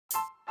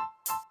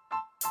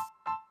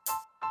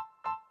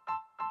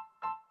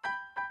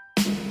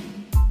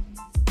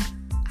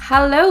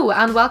Hello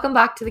and welcome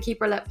back to the Keep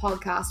Her Lit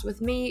podcast with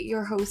me,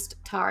 your host,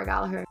 Tara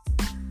Gallagher.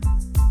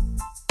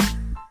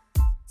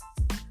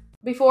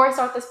 Before I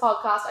start this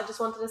podcast, I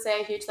just wanted to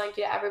say a huge thank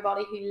you to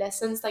everybody who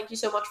listens. Thank you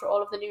so much for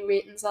all of the new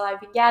ratings that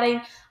I've been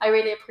getting. I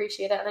really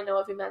appreciate it, and I know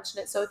I've been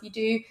mentioning it. So if you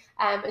do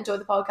enjoy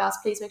the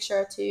podcast, please make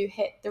sure to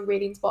hit the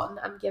ratings button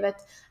and give it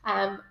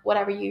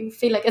whatever you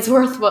feel like it's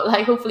worth, but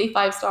like hopefully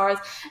 5 stars.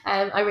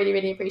 I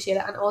really appreciate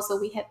it. And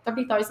also we hit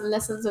 30,000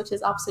 listens, which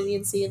is absolutely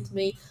insane to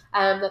me.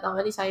 That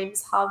many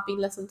times have been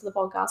listened to the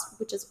podcast,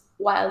 which is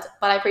wild.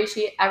 But I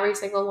appreciate every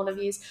single one of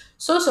you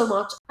so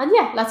much. And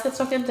yeah, let's get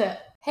stuck into it.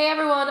 Hey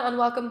everyone, and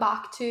welcome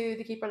back to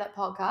the Keep Her Lit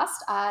podcast.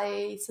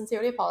 I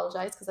sincerely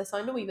apologise because I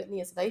sound a wee bit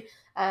nasally.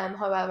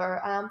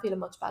 However, I am feeling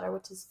much better,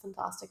 which is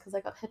fantastic because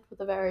I got hit with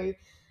a very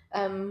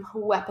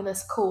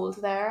weaponous cold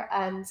there,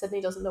 and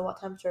Sydney doesn't know what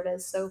temperature it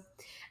is, so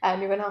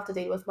you're going to have to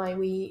deal with my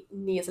wee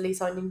nasally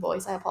sounding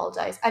voice. I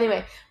apologise.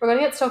 Anyway, we're going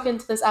to get stuck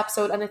into this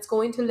episode, and it's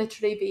going to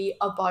literally be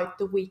about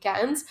the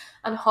weekends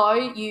and how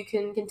you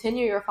can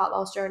continue your fat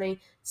loss journey,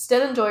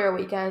 still enjoy your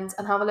weekends,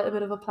 and have a little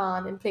bit of a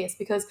plan in place,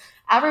 because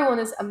everyone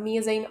is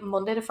amazing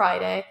Monday to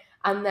Friday,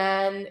 and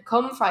then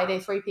come Friday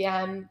 3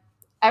 p.m.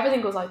 everything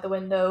goes out the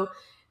window.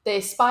 They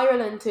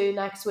spiral into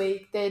next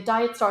week. The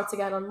diet starts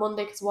again on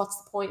Monday because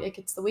what's the point?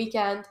 It's the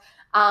weekend,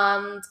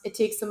 and it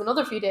takes them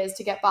another few days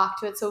to get back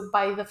to it. So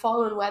by the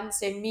following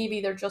Wednesday, maybe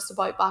they're just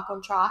about back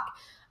on track,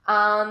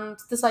 and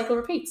the cycle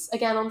repeats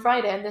again on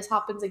Friday, and this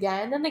happens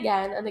again and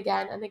again and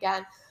again and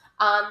again,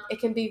 and it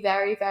can be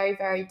very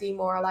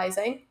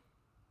demoralizing.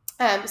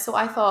 So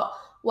I thought,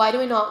 why do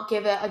we not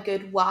give it a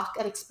good whack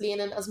at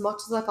explaining as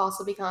much as I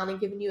possibly can and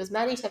giving you as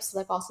many tips as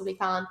I possibly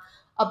can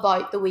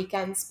about the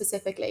weekend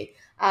specifically.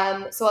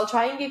 So I'll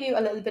try and give you a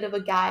little bit of a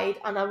guide,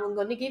 and I'm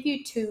going to give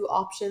you 2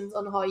 options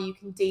on how you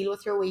can deal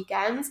with your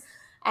weekends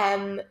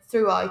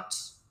throughout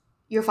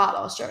your fat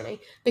loss journey,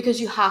 because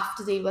you have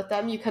to deal with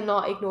them. You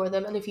cannot ignore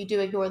them, and if you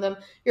do ignore them,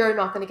 you're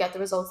not going to get the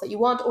results that you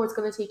want, or it's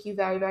going to take you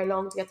very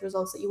long to get the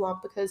results that you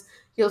want, because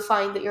you'll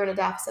find that you're in a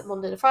deficit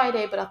Monday to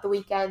Friday, but at the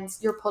weekends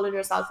you're pulling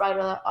yourself right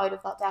out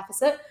of that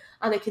deficit,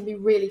 and it can be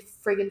really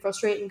friggin'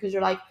 frustrating because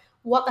you're like,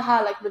 what the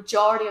hell, like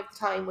majority of the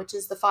time, which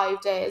is the 5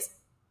 days,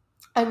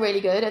 I'm really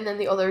good, and then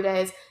the other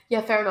days,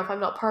 yeah, fair enough, I'm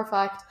not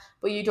perfect,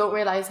 but you don't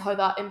realize how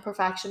that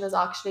imperfection is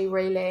actually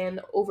raylaying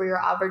over your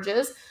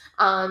averages,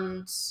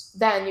 and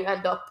then you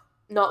end up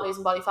not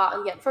losing body fat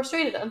and getting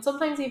frustrated, and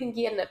sometimes even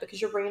gaining it because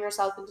you're bringing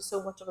yourself into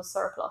so much of a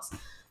surplus.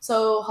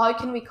 So how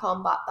can we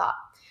combat that?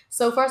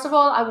 So first of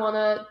all, I want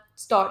to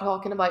start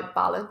talking about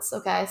balance,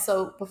 okay?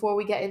 So before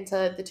we get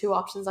into the 2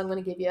 options I'm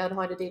going to give you and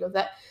how to deal with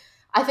it,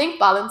 I think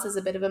balance is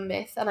a bit of a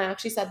myth, and I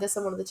actually said this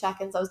in one of the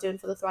check-ins I was doing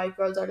for the Thrive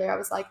Girls earlier. I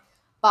was like,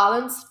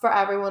 balance for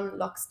everyone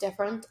looks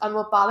different, and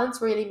what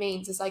balance really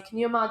means is, like, can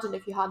you imagine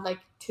if you had like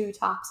 2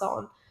 taps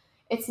on?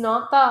 It's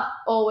not that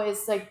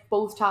always like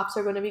both taps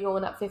are going to be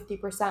going at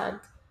 50%.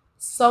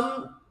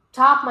 Some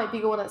tap might be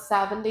going at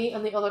 70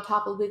 and the other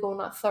tap will be going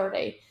at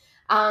 30,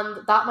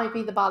 and that might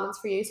be the balance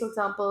for you. So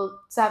example,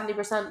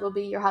 70% will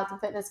be your health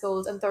and fitness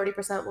goals and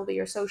 30% will be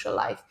your social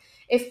life.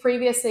 If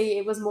previously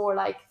it was more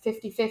like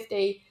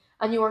 50-50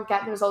 and you weren't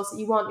getting the results that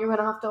you want, you're going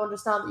to have to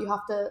understand that you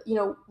have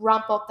to,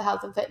 ramp up the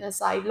health and fitness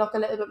side, look a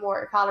little bit more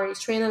at your calories,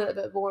 train a little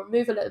bit more,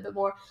 move a little bit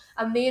more,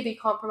 and maybe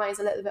compromise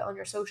a little bit on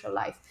your social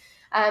life.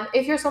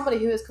 If you're somebody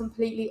who is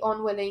completely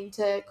unwilling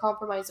to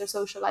compromise their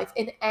social life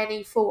in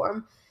any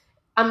form,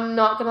 I'm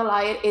not going to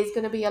lie, it is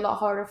going to be a lot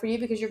harder for you,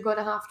 because you're going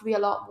to have to be a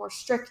lot more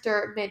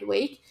stricter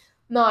midweek.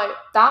 Now,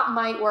 that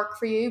might work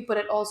for you, but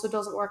it also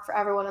doesn't work for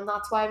everyone, and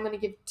that's why I'm going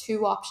to give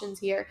 2 options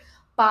here.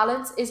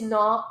 Balance is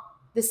not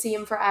the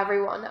same for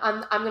everyone,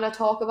 and I'm going to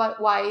talk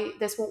about why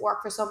this won't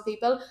work for some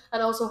people,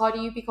 and also how do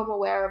you become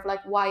aware of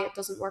like why it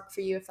doesn't work for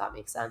you, if that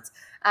makes sense.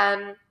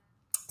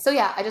 So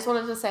yeah, I just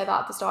wanted to say that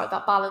at the start,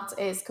 that balance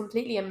is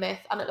completely a myth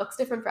and it looks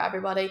different for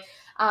everybody,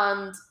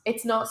 and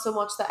it's not so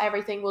much that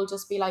everything will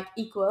just be like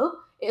equal.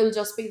 It'll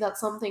just be that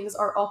some things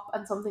are up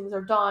and some things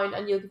are down,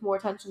 and you'll give more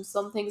attention to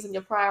some things and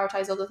you'll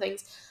prioritize other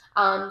things,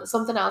 and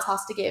something else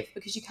has to give,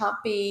 because you can't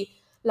be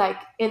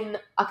like in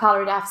a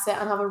calorie deficit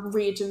and have a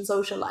raging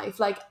social life.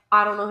 Like,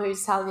 I don't know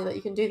who's telling you that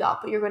you can do that,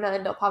 but you're going to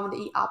end up having to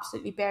eat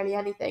absolutely barely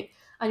anything,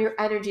 and your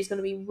energy is going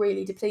to be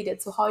really depleted.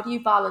 So how do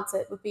you balance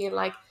it with being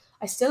like,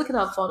 I still can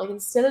have fun, I can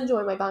still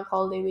enjoy my bank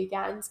holiday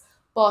weekends,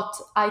 but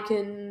I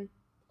can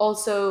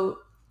also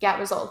get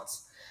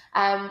results.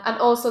 And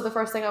also, the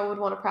first thing I would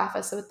want to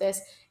preface with this,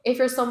 if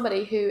you're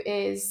somebody who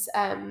is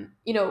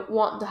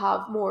wanting to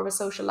have more of a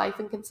social life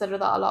and consider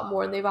that a lot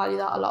more, and they value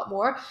that a lot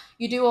more,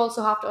 you do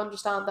also have to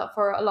understand that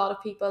for a lot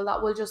of people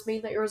that will just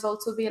mean that your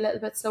results will be a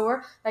little bit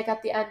slower. Like,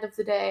 at the end of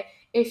the day,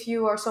 if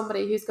you are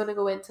somebody who's going to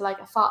go into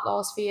like a fat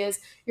loss phase,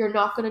 you're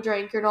not going to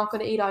drink, you're not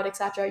going to eat out,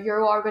 etc., you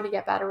are going to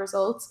get better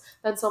results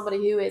than somebody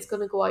who is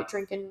going to go out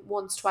drinking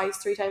once, twice,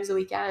 3 times a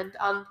weekend,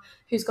 and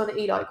who's going to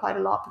eat out quite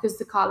a lot, because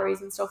the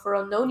calories and stuff are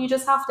unknown. You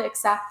just have to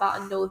accept that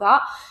and know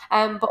that.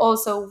 But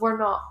also, we're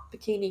not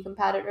bikini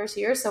competitors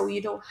here, so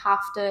you don't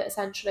have to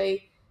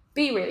essentially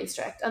be really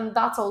strict, and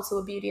that's also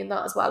a beauty in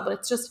that as well. But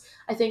it's just,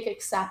 I think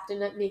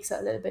accepting it makes it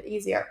a little bit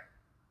easier.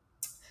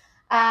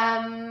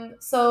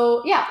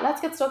 So yeah,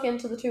 let's get stuck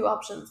into the two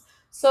options.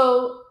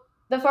 So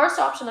the first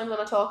option I'm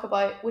going to talk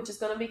about, which is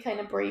going to be kind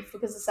of brief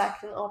because the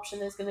second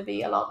option is going to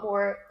be a lot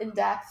more in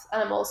depth,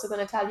 and I'm also going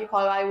to tell you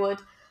how I would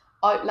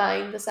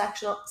outline the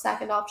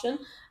second option.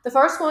 The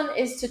first one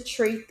is to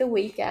treat the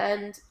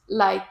weekend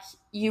like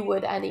you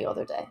would any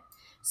other day.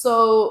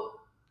 So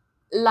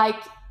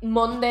like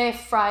Monday,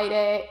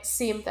 Friday,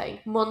 same thing.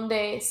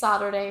 Monday,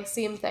 Saturday,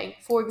 same thing.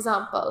 For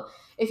example,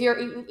 if you're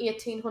eating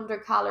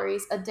 1800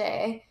 calories a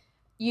day,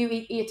 you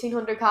eat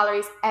 1800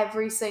 calories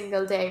every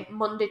single day: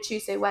 Monday,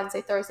 Tuesday,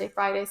 Wednesday, Thursday,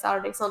 Friday,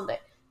 Saturday, Sunday.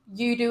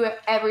 You do it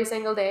every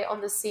single day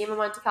on the same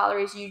amount of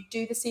calories. You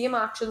do the same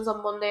actions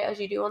on Monday as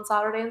you do on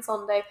Saturday and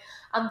Sunday.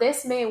 And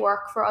this may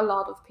work for a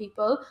lot of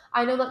people.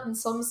 I know that in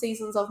some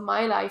seasons of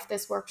my life,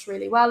 this works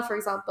really well. For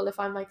example, if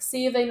I'm like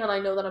saving and I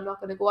know that I'm not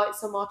going to go out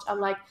so much, I'm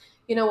like,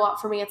 you know what,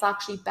 for me it's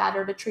actually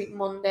better to treat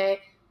Monday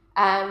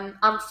and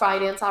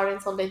Friday and Saturday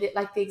and Sunday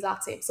like the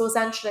exact same. So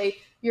essentially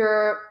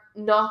you're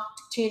not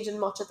changing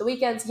much at the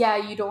weekends. Yeah,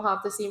 you don't have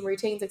the same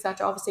routines,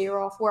 etc. Obviously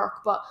you're off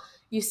work, but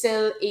you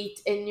still eat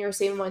in your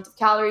same amount of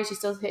calories, you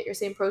still hit your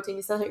same protein,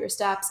 you still hit your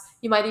steps,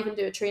 you might even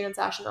do a training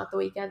session at the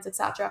weekends,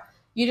 etc.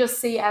 You just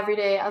see every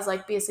day as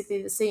like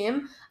basically the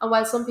same. And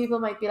while some people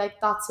might be like,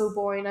 that's so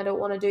boring, I don't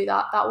want to do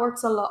that, that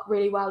works a lot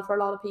really well for a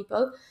lot of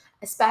people,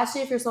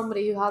 especially if you're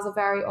somebody who has a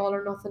very all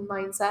or nothing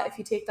mindset. If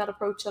you take that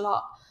approach a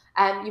lot,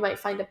 you might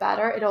find it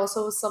better. It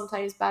also is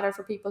sometimes better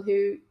for people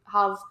who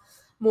have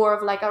more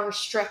of like a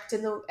restrict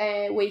in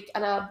the week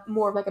and a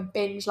more of like a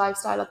binge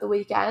lifestyle at the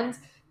weekend.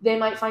 They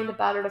might find it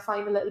better to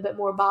find a little bit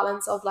more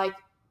balance of like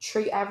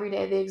treat every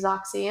day the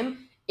exact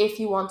same if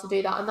you want to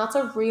do that. And that's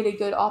a really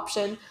good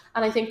option.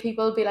 And I think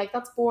people will be like,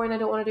 that's boring, I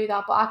don't want to do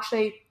that. But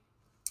actually,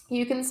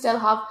 you can still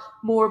have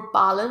more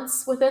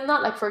balance within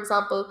that. Like, for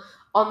example,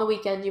 on the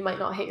weekend, you might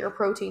not hit your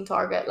protein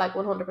target like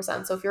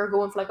 100%. So if you're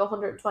going for like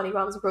 120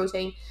 grams of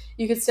protein,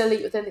 you could still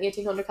eat within the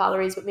 1800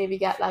 calories, but maybe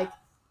get like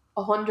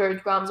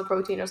 100 grams of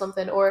protein or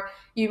something. Or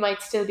you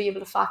might still be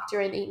able to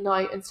factor in eating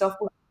out and stuff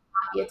with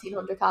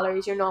 1800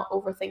 calories. You're not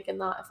overthinking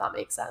that, if that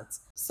makes sense.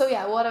 So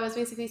yeah, what I was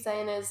basically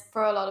saying is,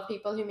 for a lot of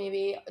people who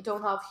maybe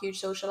don't have huge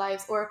social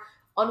lives, or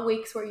on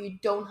weeks where you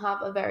don't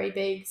have a very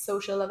big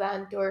social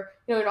event, or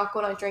you're not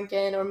going out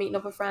drinking or meeting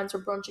up with friends for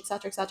brunch,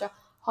 etc., etc.,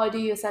 how do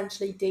you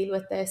essentially deal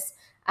with this?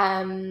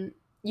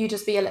 You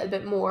just be a little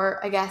bit more,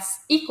 I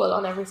guess, equal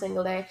on every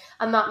single day.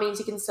 And that means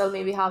you can still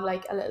maybe have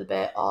like a little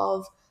bit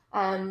of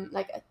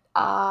like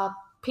a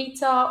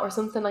pizza or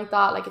something like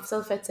that. Like, it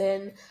still fits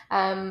in,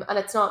 and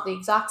it's not the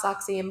exact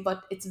same,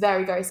 but it's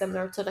very, very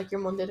similar to like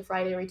your Monday to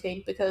Friday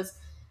routine, because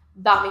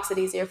that makes it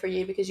easier for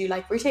you because you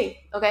like routine.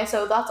 Okay,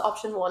 so that's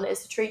option one,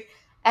 is to treat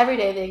every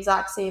day the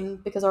exact same,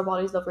 because our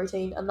bodies love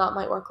routine, and that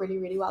might work really,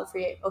 really well for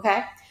you.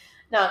 Okay,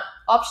 now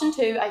option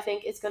two, I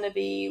think, is going to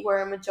be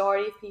where a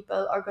majority of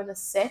people are going to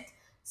sit,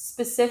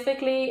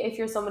 specifically if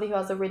you're somebody who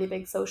has a really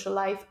big social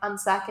life, and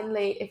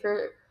secondly, if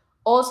you're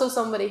also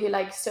somebody who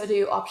likes to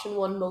do option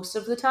one most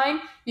of the time,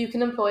 you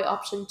can employ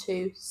option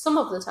two some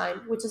of the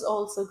time, which is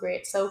also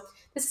great. So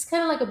this is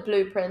kind of like a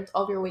blueprint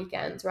of your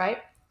weekend, right?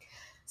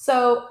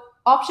 So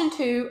option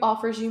two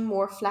offers you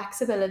more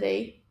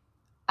flexibility.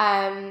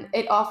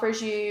 It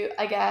offers you,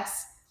 I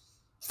guess,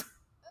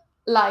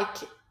 like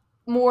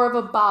more of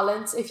a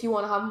balance if you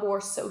want to have more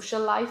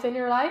social life in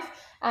your life.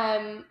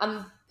 And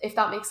if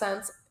that makes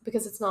sense,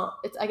 because it's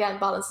again,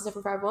 balance is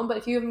different for everyone. But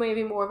if you have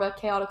maybe more of a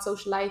chaotic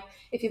social life,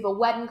 if you have a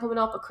wedding coming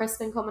up, a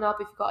christening coming up,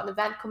 if you've got an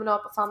event coming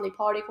up, a family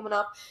party coming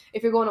up,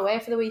 if you're going away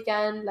for the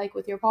weekend, like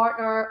with your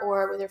partner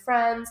or with your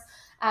friends,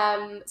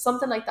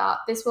 something like that,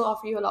 this will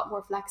offer you a lot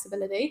more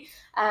flexibility.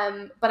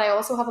 But I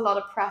also have a lot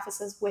of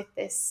prefaces with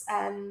this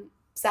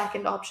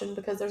second option,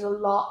 because there's a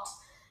lot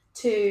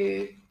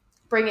to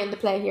bring into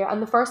play here.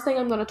 And the first thing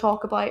I'm going to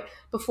talk about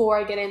before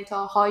I get into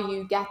how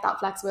you get that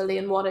flexibility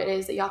and what it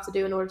is that you have to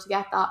do in order to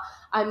get that,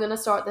 I'm going to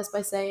start this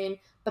by saying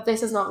that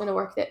this is not going to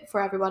work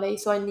for everybody.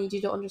 So I need you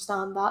to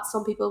understand that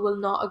some people will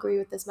not agree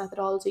with this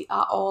methodology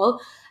at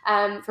all.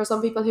 For some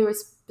people who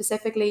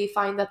specifically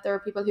find that there are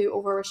people who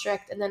over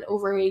restrict and then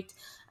overeat,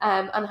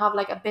 and have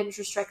like a binge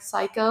restrict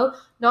cycle,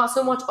 not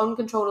so much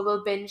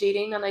uncontrollable binge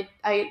eating, and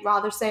I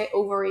rather say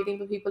overeating,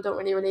 but people don't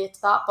really relate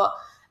to that. But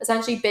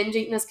essentially, binge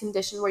eating is a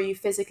condition where you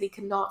physically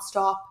cannot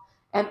stop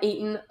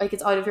eating, like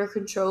it's out of your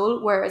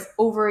control, whereas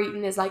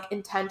overeating is like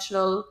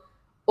intentional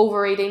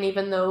overeating,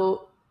 even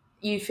though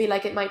you feel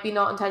like it might be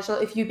not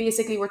intentional. If you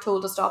basically were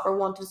told to stop or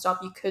wanted to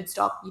stop, you could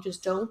stop, you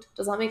just don't.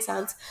 Does that make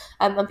sense?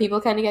 And people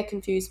kind of get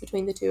confused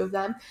between the two of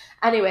them.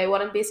 Anyway,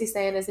 what I'm basically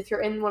saying is, if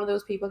you're in one of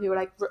those people who are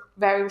like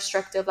very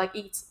restrictive, like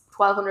eats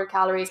 1200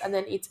 calories and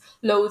then eats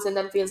loads and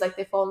then feels like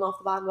they've fallen off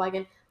the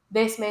bandwagon,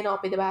 this may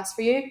not be the best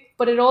for you,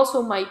 but it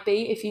also might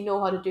be if you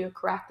know how to do it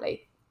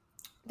correctly.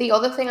 The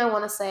other thing I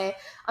want to say,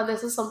 and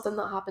this is something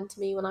that happened to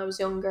me when I was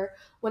younger,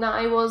 when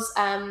I was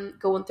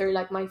going through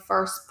like my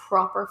first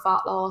proper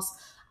fat loss,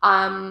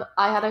 I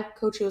had a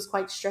coach who was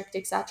quite strict,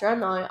 etc.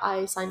 Now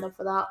I signed up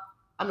for that.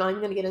 I'm not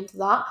even going to get into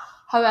that.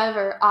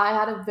 However, I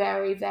had a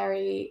very,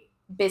 very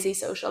busy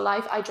social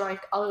life. I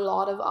drank a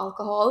lot of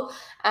alcohol,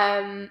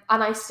 and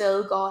I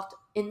still got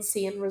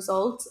insane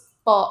results,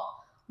 but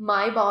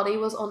my body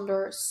was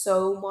under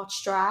so much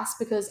stress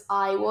because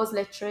I was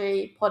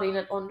literally putting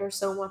it under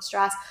so much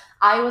stress.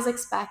 I was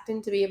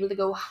expecting to be able to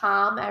go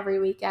ham every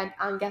weekend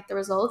and get the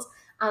results,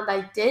 and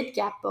I did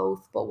get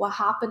both. But what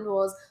happened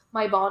was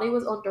my body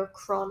was under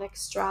chronic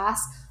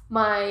stress.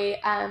 My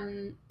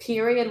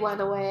period went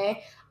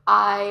away.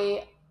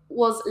 I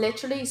was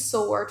literally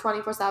sore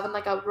 24/7.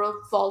 Like I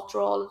wrote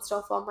Voltarol and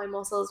stuff on my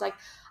muscles. Like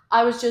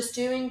I was just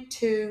doing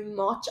too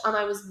much, and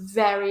I was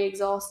very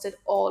exhausted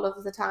all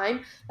of the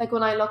time. Like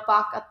when I look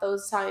back at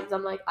those times,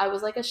 I'm like, I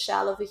was like a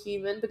shell of a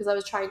human because I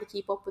was trying to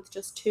keep up with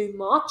just too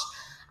much.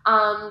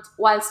 And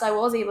whilst I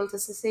was able to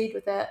succeed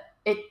with it,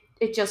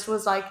 it just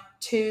was like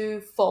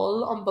too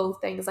full on both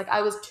things. Like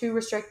I was too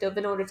restrictive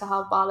in order to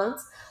have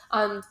balance,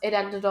 and it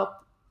ended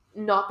up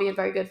not being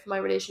very good for my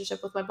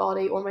relationship with my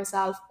body or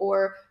myself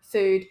or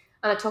food.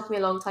 And it took me a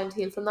long time to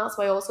heal from that.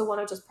 So I also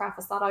want to just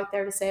preface that out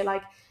there to say,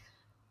 like,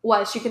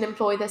 whilst you can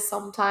employ this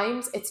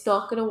sometimes, it's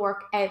not going to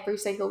work every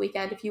single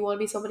weekend. If you want to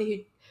be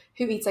somebody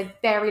who eats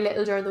like very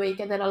little during the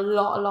week and then a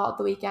lot of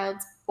the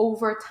weekends,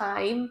 over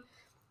time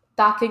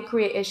that can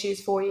create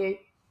issues for you,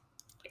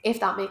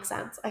 if that makes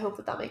sense. I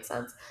hope that makes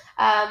sense.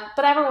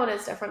 But everyone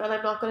is different, and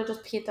I'm not going to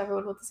just paint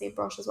everyone with the same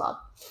brush as well.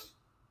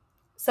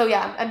 So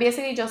yeah, I'm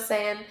basically just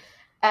saying,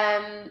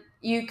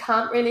 you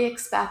can't really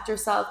expect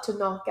yourself to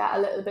not get a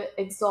little bit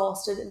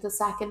exhausted in the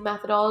second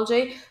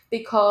methodology,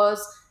 because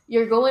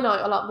you're going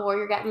out a lot more,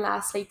 you're getting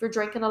less sleep, you're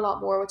drinking a lot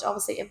more, which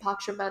obviously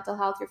impacts your mental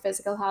health, your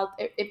physical health,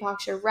 it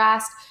impacts your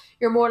rest.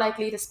 You're more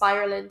likely to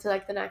spiral into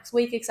like the next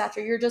week,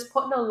 etc. You're just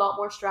putting a lot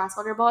more stress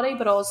on your body,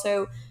 but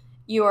also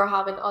you are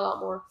having a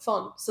lot more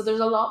fun. So there's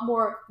a lot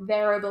more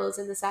variables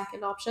in the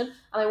second option,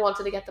 and I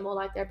wanted to get them all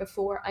out there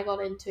before I got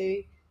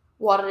into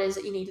what it is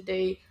that you need to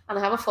do. And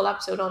I have a full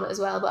episode on it as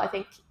well, but I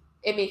think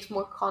it makes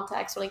more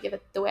context when I give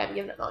it the way I'm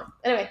giving it now.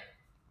 Anyway,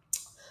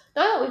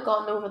 now that we've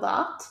gone over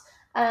that,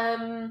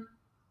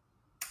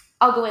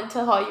 I'll go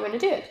into how you're going to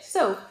do it.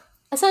 So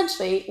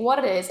essentially what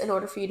it is, in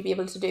order for you to be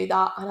able to do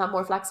that and have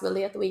more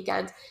flexibility at the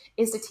weekend,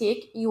 is to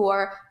take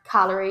your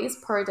calories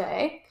per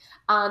day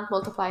and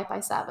multiply it by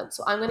 7.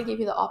 So I'm going to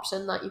give you the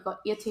option that you've got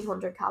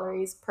 1800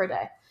 calories per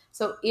day.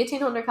 So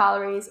 1800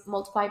 calories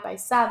multiplied by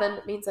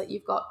 7 means that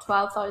you've got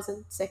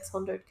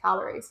 12,600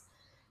 calories.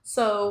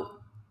 So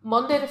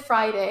Monday to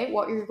Friday,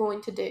 what you're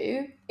going to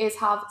do is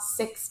have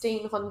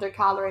 1600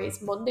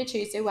 calories Monday,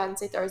 Tuesday,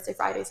 Wednesday, Thursday,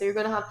 Friday. So you're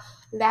going to have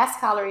less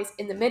calories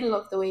in the middle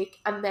of the week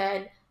and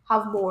then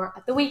have more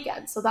at the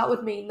weekend. So that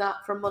would mean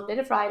that from Monday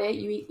to Friday,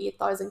 you eat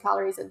 8,000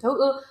 calories in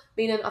total,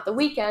 meaning at the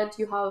weekend,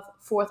 you have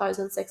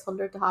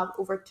 4,600 to have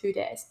over 2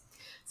 days.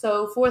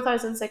 So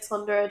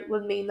 4,600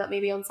 will mean that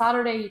maybe on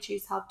Saturday you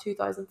choose to have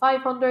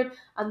 2,500,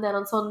 and then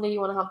on Sunday you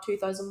want to have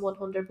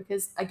 2,100,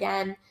 because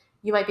again,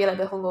 you might be a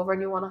little bit hungover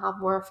and you want to have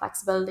more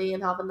flexibility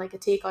and having like a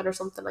takeout or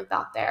something like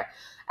that there.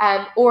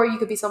 Or you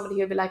could be somebody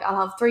who'd be like,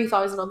 I'll have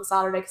 3,000 on the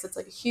Saturday because it's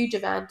like a huge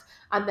event,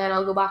 and then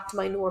I'll go back to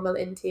my normal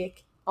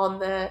intake on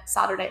the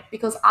Saturday.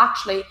 Because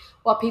actually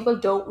what people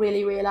don't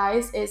really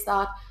realize is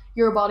that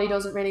your body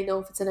doesn't really know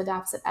if it's in a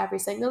deficit every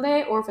single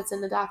day or if it's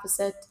in a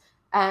deficit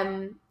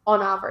on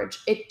average.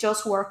 It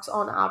just works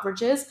on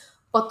averages.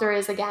 But there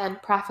is, again,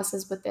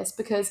 prefaces with this,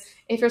 because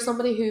if you're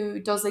somebody who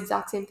does the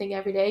exact same thing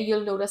every day,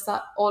 you'll notice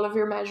that all of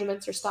your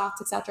measurements, your stats,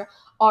 etc.,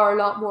 are a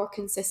lot more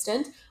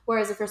consistent.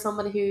 Whereas if you're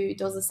somebody who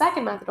does the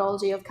second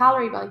methodology of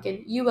calorie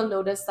banking, you will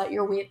notice that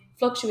your weight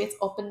fluctuates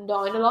up and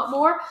down a lot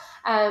more.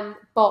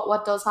 But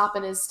what does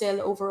happen is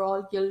still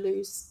overall you'll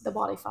lose the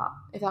body fat,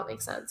 if that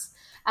makes sense.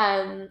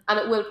 And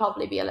it will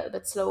probably be a little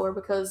bit slower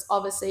because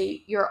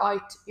obviously you're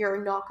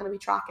not going to be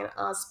tracking it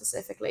as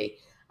specifically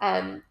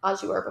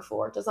as you were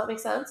before. Does that make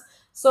sense?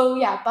 So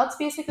yeah, that's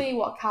basically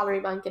what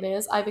calorie banking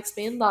is. I've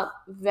explained that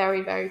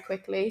very, very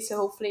quickly, so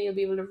hopefully you'll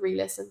be able to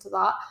re-listen to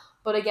that.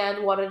 But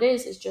again, what it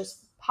is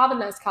just having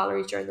less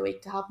calories during the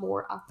week to have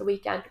more at the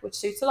weekend, which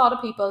suits a lot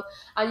of people.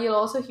 And you'll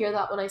also hear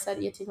that when I said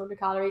 1800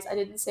 calories, I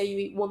didn't say you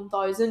eat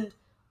 1000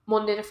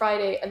 Monday to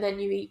Friday and then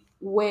you eat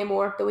way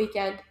more at the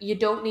weekend. You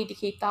don't need to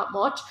keep that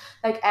much.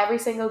 Like every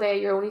single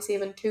day you're only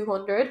saving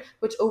 200,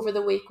 which over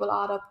the week will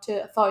add up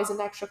to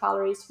 1,000 extra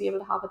calories to be able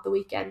to have at the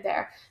weekend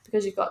there,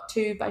 because you've got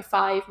 2 by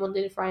 5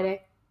 Monday to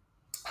Friday,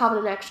 having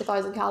an extra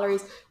 1,000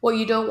 calories. What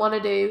you don't want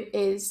to do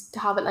is to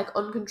have it like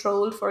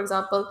uncontrolled, for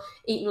example,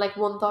 eating like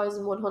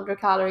 1,100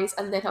 calories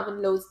and then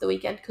having loads the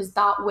weekend, because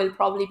that will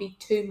probably be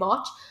too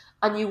much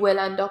and you will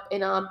end up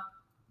in a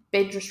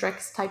binge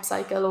restricts type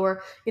cycle,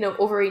 or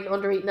overeating,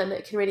 undereating, and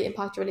it can really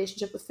impact your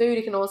relationship with food.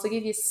 It can also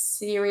give you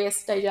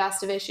serious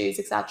digestive issues,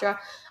 etc.,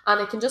 and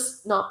it can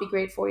just not be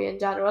great for you in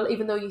general.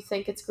 Even though you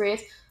think it's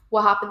great,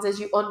 what happens is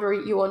you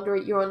undereat,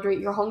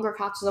 your hunger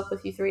catches up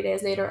with you 3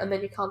 days later, and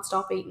then you can't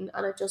stop eating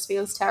and it just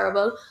feels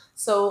terrible.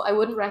 So I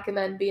wouldn't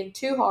recommend being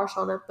too harsh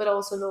on it, but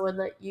also knowing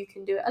that you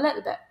can do it a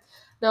little bit.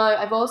 Now,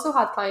 I've also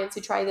had clients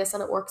who try this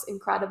and it works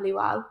incredibly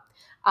well.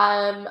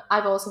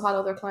 I've also had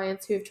other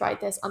clients who have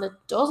tried this and it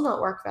does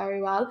not work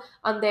very well,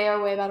 and they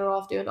are way better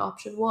off doing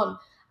option one.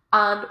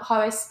 And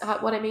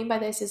what I mean by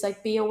this is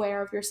like, be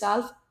aware of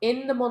yourself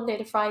in the Monday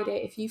to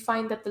Friday. If you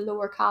find that the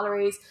lower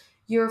calories,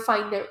 you're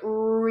finding it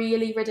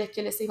really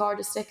ridiculously hard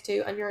to stick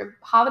to, and you're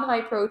having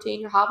high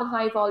protein, you're having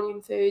high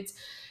volume foods,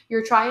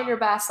 you're trying your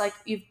best, like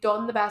you've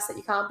done the best that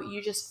you can, but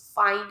you just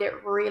find it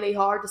really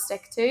hard to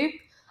stick to,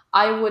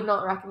 I would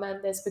not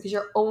recommend this, because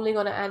you're only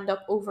going to end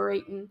up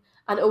overeating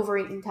and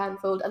overeating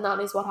tenfold, and that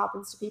is what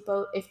happens to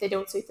people if they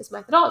don't suit this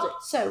methodology.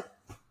 So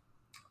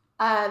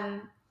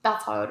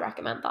that's how I would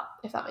recommend that,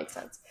 if that makes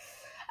sense.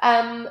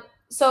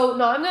 So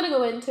now I'm going to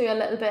go into a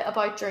little bit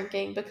about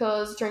drinking,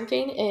 because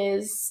drinking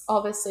is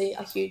obviously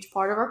a huge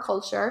part of our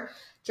culture.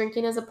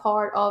 Drinking is a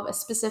part of a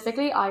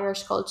specifically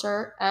Irish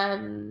culture,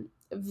 and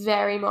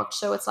very much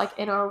so. It's like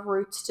in our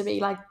roots to be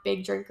like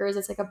big drinkers.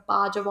 It's like a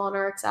badge of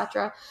honor,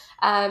 etc.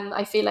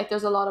 I feel like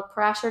there's a lot of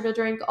pressure to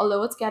drink,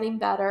 although it's getting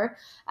better.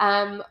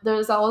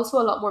 There's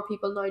also a lot more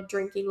people now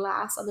drinking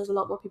less, and there's a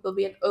lot more people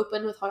being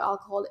open with how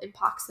alcohol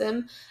impacts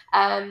them.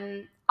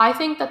 I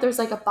think that there's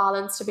like a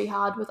balance to be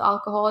had with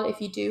alcohol.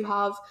 If you do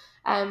have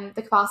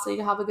the capacity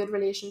to have a good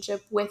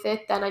relationship with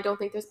it, then I don't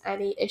think there's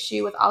any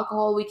issue with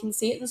alcohol. We can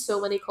see it in so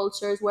many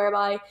cultures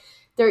whereby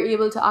they're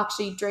able to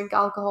actually drink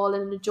alcohol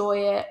and enjoy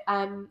it,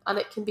 and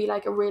it can be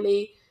like a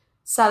really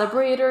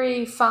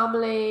celebratory,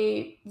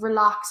 family,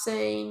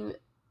 relaxing,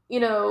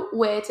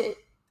 way to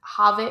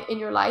have it in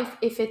your life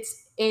if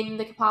it's in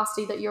the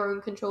capacity that you're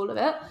in control of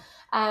it.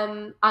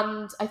 And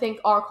I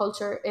think our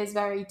culture is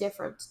very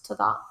different to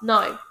that.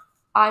 Now,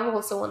 I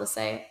also want to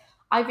say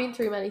I've been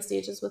through many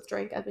stages with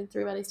drink. I've been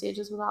through many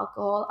stages with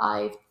alcohol.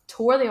 I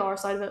tore the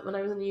arse out of it when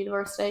I was in the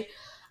university.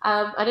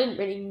 I didn't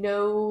really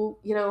know,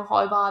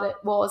 how bad it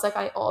was. Like,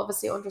 I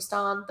obviously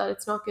understand that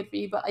it's not good for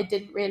you, but I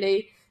didn't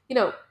really,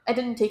 I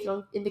didn't take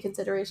it into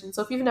consideration.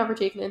 So if you've never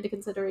taken it into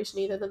consideration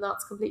either, then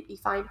that's completely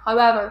fine.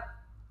 However,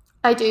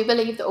 I do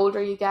believe the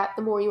older you get,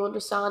 the more you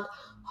understand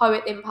how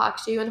it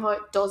impacts you and how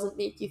it doesn't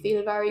make you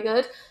feel very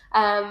good.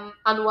 And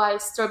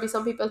whilst there'll be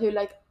some people who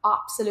like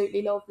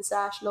absolutely love the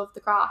sesh, love the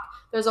crack,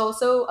 there's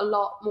also a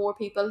lot more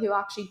people who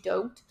actually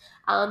don't,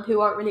 and who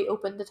aren't really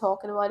open to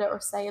talking about it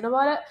or saying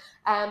about it.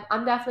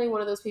 I'm definitely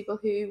one of those people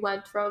who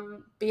went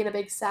from being a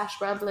big sesh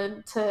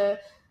gremlin to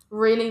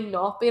really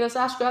not being a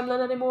sesh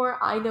gremlin anymore.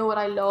 I know what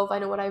I love, I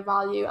know what I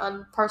value,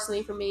 and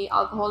personally for me,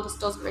 alcohol just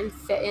doesn't really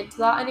fit into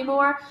that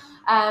anymore.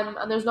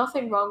 And there's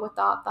nothing wrong with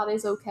that. That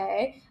is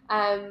okay.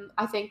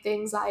 I think the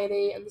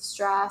anxiety and the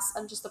stress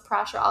and just the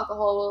pressure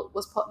alcohol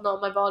was putting on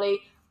my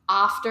body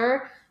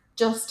after,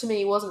 just to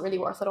me wasn't really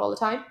worth it all the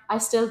time. I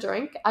still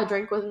drink. I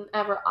drink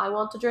whenever I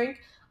want to drink.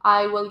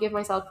 I will give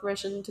myself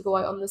permission to go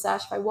out on the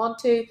sesh if I want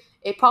to.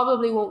 It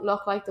probably won't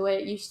look like the way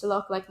it used to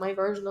look, like my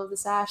version of the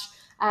sesh.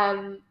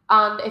 And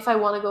if I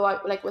want to go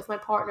out like with my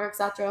partner,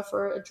 etc.,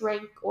 for a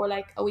drink or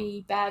like a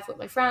wee bev with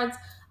my friends,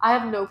 I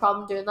have no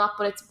problem doing that,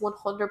 but it's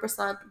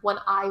 100% when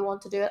I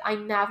want to do it. I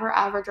never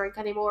ever drink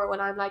anymore when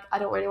I'm like, I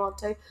don't really want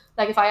to.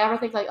 Like, if I ever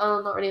think like, oh,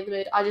 I'm not really in the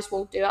mood, I just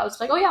won't do it. I was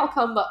like, oh yeah, I'll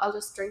come, but I'll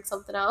just drink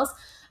something else.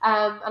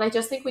 And I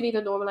just think we need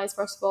to normalize,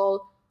 first of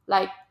all,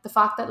 like the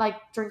fact that like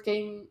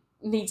drinking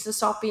needs to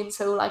stop being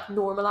so like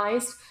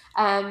normalized,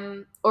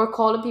 or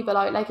calling people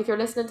out. Like, if you're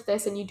listening to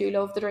this and you do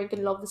love the drink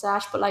and love the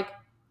sesh, but like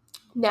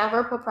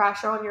never put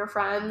pressure on your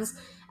friends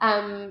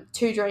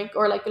to drink,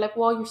 or like be like,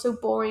 well, you're so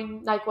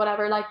boring, like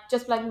whatever. Like,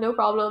 just be like, no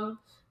problem,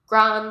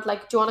 grand,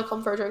 like, do you want to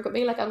come for a drink with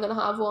me? Like, I'm gonna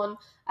have one.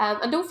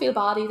 And don't feel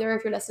bad either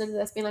if you're listening to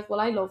this being like, well,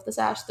 I love the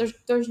sesh.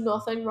 There's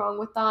nothing wrong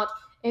with that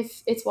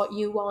if it's what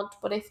you want.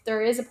 But if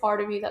there is a part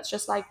of you that's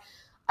just like,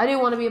 I do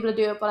want to be able to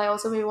do it, but I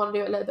also maybe want to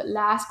do it a little bit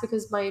less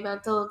because my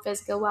mental and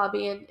physical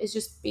well-being is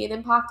just being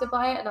impacted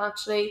by it. And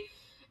actually,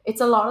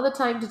 it's a lot of the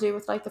time to do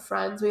with like the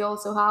friends we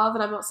also have.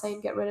 And I'm not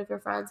saying get rid of your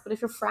friends, but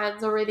if your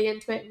friends are really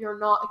into it and you're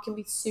not, it can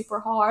be super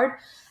hard.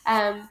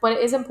 But it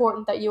is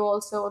important that you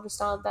also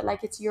understand that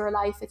like, it's your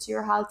life, it's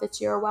your health,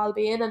 it's your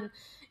well-being. And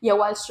yeah,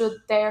 whilst you're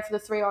there for the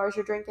 3 hours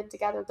you're drinking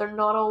together, they're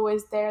not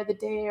always there the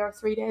day or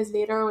 3 days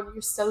later when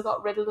you're still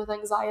got riddled with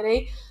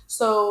anxiety.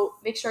 So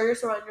make sure you're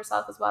surrounding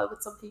yourself as well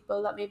with some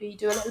people that maybe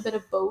do a little bit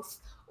of both,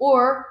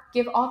 or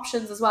give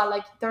options as well.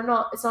 Like,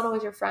 it's not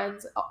always your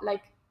friends,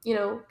 like,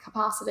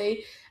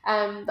 capacity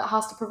that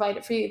has to provide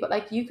it for you, but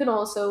like, you can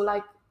also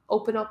like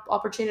open up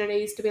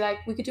opportunities to be like,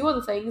 we could do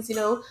other things,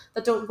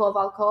 that don't involve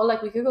alcohol.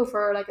 Like, we could go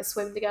for like a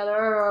swim together,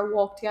 or a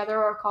walk together,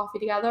 or a coffee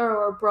together,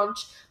 or a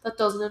brunch that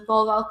doesn't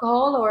involve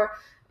alcohol, or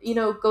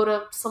go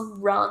to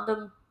some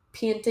random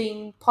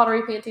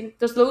pottery painting.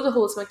 There's loads of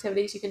wholesome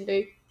activities you can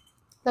do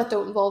that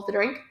don't involve the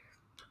drink.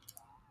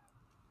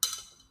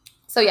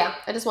 So yeah,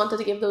 I just wanted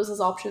to give those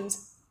as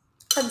options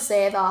and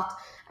say that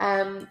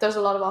there's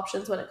a lot of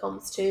options when it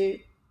comes to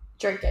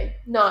drinking.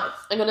 Now,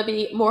 I'm going to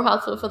be more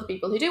helpful for the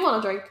people who do want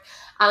to drink,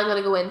 and I'm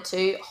going to go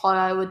into how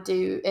I would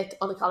do it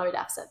on a calorie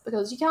deficit,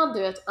 because you can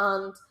do it,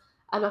 and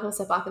I'm not going to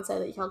sit back and say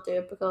that you can't do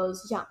it,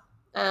 because you can.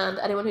 And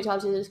anyone who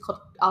tells you to just cut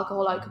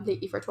alcohol out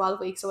completely for 12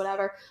 weeks or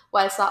whatever,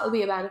 whilst that will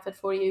be a benefit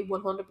for you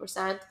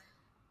 100%,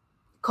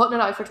 cutting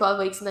it out for 12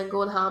 weeks and then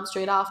going ham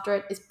straight after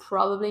it is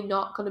probably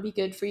not going to be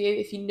good for you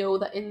if you know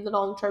that in the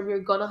long term you're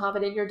going to have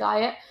it in your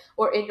diet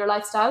or in your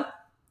lifestyle.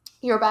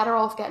 You're better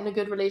off getting a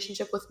good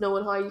relationship with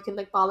knowing how you can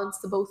like balance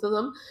the both of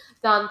them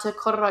than to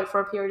cut it out for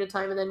a period of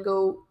time and then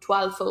go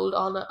 12-fold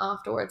on it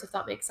afterwards, if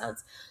that makes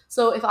sense.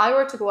 So if I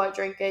were to go out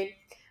drinking,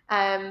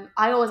 I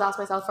always ask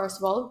myself, first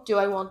of all, do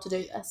I want to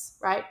do this,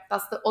 right?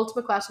 That's the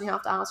ultimate question you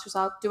have to ask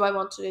yourself. Do I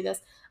want to do this?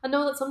 And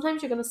know that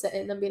sometimes you're going to sit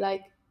in and be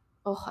like,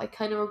 oh, I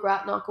kind of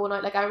regret not going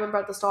out. Like, I remember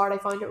at the start I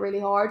found it really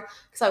hard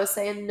because I was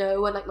saying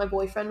no and like my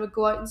boyfriend would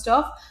go out and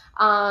stuff,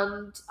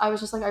 and I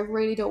was just like, I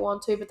really don't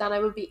want to. But then I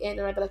would be in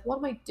and I'd be like, what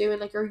am I doing?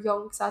 Like, you're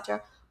young,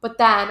 etc. But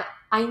then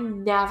I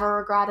never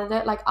regretted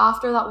it. Like,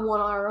 after that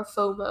 1 hour of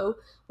FOMO,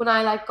 when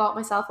I like got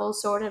myself all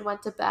sorted and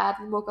went to bed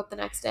and woke up the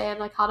next day and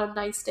like had a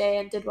nice day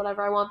and did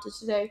whatever I wanted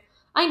to do,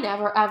 I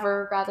never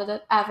ever regretted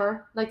it,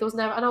 ever. Like, there was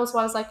never. And also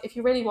I was like, if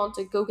you really want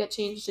to, go get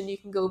changed and you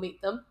can go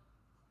meet them.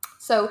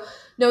 So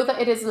know that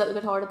it is a little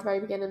bit hard at the very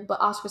beginning, but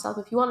ask yourself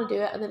if you want to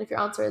do it, and then if your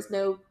answer is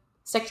no,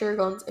 stick to your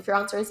guns. If your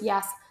answer is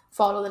yes,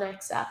 follow the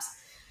next steps.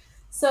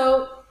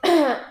 So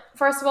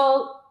first of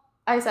all,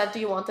 I said,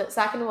 do you want it?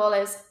 Second of all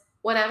is,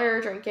 whenever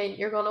you're drinking,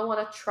 you're going to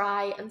want to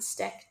try and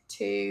stick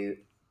to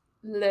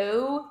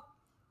low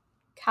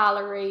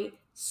calorie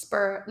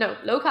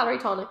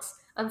tonics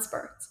and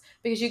spirits,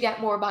 because you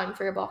get more bang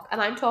for your buck.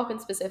 And I'm talking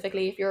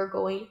specifically if you're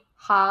going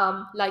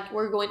ham, like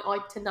we're going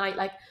out tonight,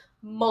 like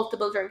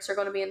multiple drinks are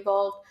going to be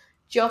involved,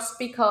 just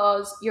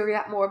because you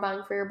get more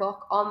bang for your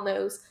buck on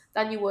those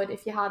than you would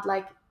if you had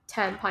like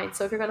 10 pints.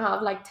 So if you're going to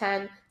have like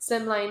 10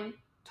 slimline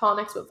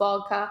tonics with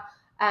vodka,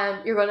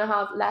 you're going to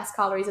have less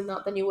calories in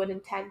that than you would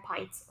in 10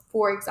 pints,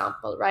 for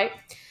example, right?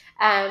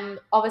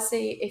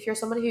 Obviously, if you're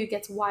somebody who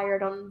gets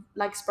wired on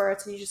like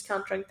spirits and you just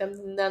can't drink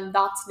them, then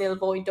that's nil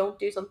void. Don't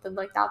do something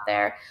like that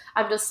there.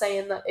 I'm just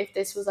saying that if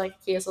this was like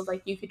a case of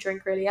like you could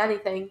drink really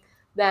anything,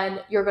 then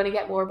you're going to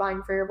get more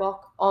bang for your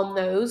buck on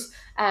those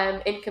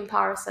in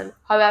comparison.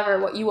 However,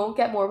 what you won't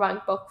get more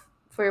bang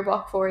for your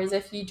buck for is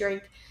if you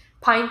drink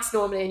pints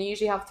normally and you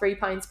usually have 3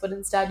 pints, but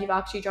instead you've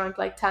actually drank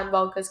like 10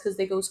 vodkas because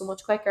they go so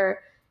much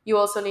quicker. You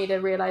also need to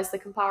realize the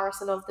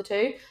comparison of the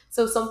two.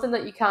 So something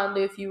that you can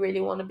do if you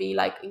really want to be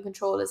like in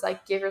control is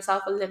like give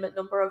yourself a limit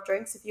number of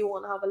drinks if you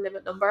want to have a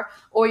limit number.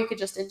 Or you could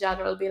just in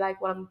general be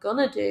like, what I'm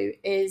gonna do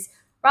is,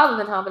 rather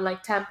than having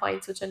like 10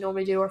 pints, which I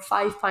normally do, or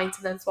 5 pints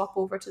and then swap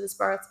over to the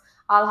spirits,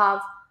 I'll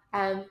have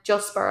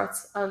just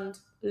spirits and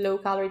low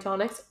calorie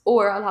tonics,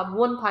 or I'll have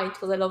 1 pint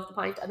because I love the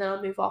pint and then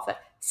I'll move off it.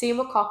 Same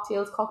with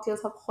cocktails.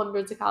 Cocktails have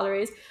hundreds of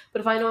calories,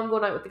 but if I know I'm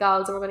going out with the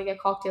gals and we're going to get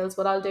cocktails,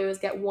 what I'll do is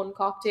get 1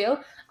 cocktail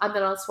and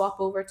then I'll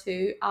swap over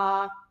to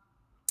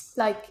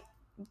like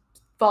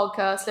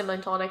vodka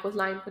slimline tonic with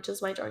lime, which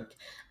is my drink,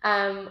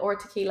 or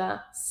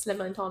tequila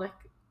slimline tonic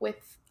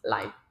with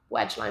lime,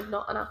 wedge lime,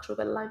 not an actual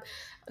bit of lime,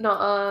 not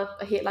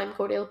I hate lime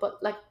cordial,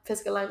 but like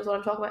physical lime is what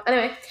I'm talking about.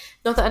 Anyway,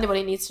 not that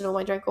anybody needs to know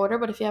my drink order,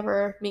 but if you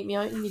ever meet me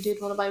out and you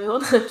did want to buy me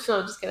one, no,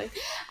 I'm just kidding.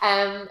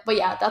 But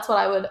yeah, that's what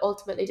I would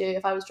ultimately do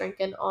if I was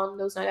drinking on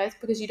those night outs,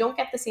 because you don't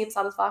get the same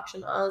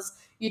satisfaction as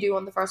you do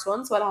on the first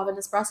one. So I'd have an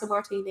espresso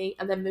martini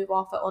and then move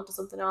off it onto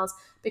something else,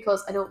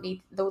 because I don't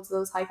need loads of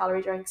those high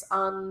calorie drinks.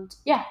 And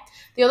yeah,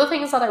 the other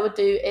things that I would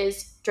do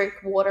is drink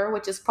water,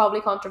 which is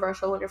probably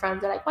controversial when your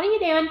friends are like, what are you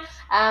doing?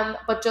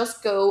 But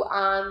just go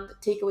and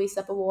take a wee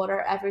sip of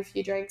water every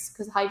few drinks,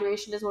 because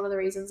hydration is one of the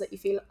reasons that you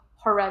feel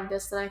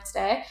horrendous the next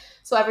day.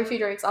 So every few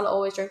drinks I'll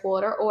always drink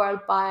water, or I'll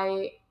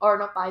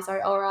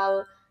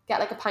get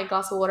like a pint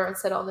glass of water and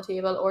sit it on the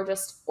table, or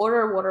just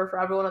order water for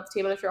everyone at the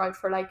table if you're out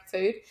for like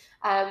food.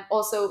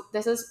 Also,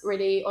 this is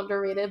really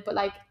underrated, but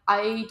like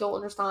I don't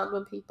understand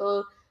when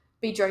people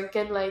be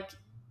drinking like,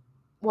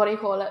 what do you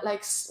call it,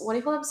 like what do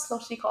you call them,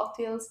 slushy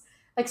cocktails,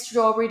 like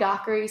strawberry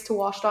daiquiris to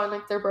wash down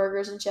like their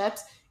burgers and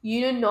chips.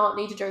 You do not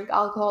need to drink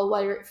alcohol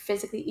while you're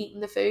physically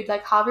eating the food.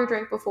 Like, have your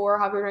drink before,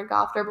 have your drink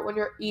after, but when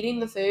you're eating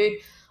the food,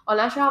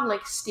 unless you're having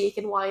like steak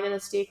and wine in a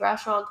steak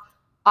restaurant,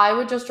 I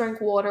would just drink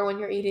water when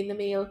you're eating the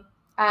meal,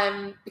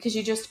 because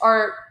you just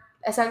are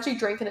essentially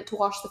drinking it to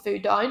wash the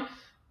food down,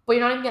 but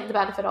you're not even getting the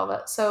benefit of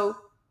it. So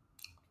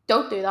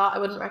don't do that. I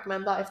wouldn't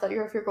recommend that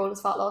if your goal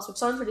is fat loss, which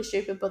sounds really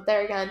stupid, but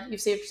there again,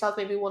 you've saved yourself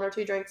maybe 1 or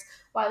 2 drinks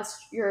whilst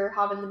you're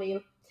having the meal.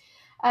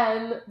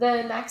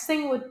 The next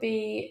thing would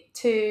be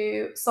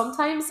to,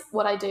 sometimes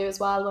what I do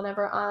as well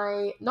whenever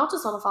not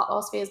just on a fat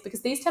loss phase,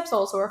 because these tips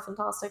also are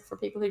fantastic for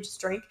people who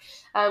just drink,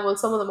 well,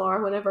 some of them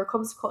are, whenever it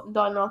comes to cutting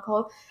down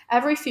alcohol,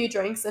 every few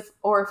drinks, if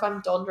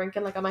I'm done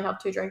drinking, like I might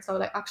have 2 drinks, I would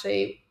like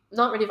actually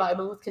not really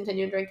vibing with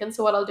continuing drinking,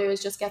 so what I'll do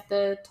is just get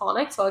the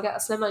tonic. So I'll get a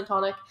slimline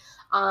tonic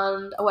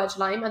and a wedge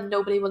lime, and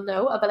nobody will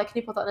know. I'll be like,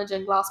 can you put that in a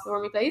gin glass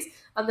for me, please?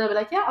 And they'll be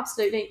like, yeah,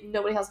 absolutely.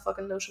 Nobody has a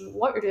fucking notion of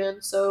what you're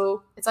doing,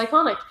 so it's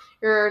iconic.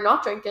 You're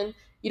not drinking.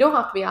 You don't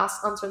have to be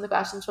answering the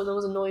questions from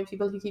those annoying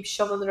people who keep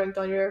shoving the drink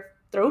down your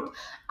throat,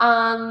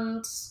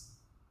 and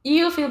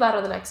you'll feel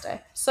better the next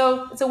day.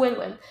 So it's a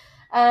win-win.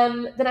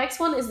 The next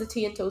one is the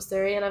tea and toast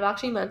theory, and I've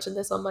actually mentioned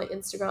this on my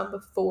Instagram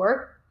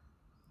before.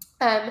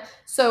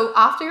 So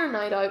after your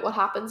night out, what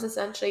happens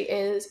essentially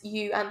is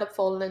you end up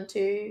falling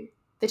into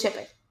the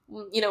chipping.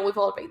 We've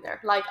all been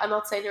there. Like, I'm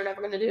not saying you're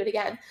never going to do it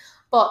again,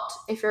 but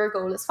if your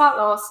goal is fat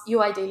loss,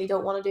 you ideally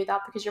don't want to do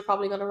that because you're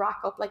probably going to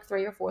rack up like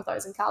 3 or 4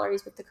 thousand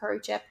calories with the curry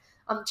chip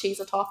and the cheese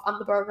on top and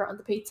the burger and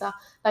the pizza.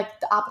 Like,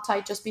 the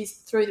appetite just be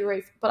through the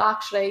roof. But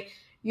actually,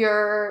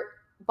 your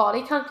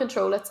body can't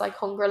control its like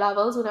hunger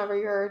levels whenever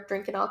you're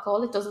drinking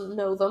alcohol. It doesn't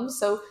know them,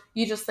 so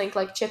you just think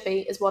like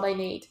chippy is what I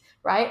need,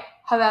 right?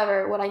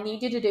 However, what I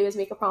need you to do is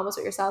make a promise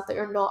with yourself that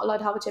you're not allowed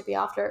to have a chippy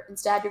after.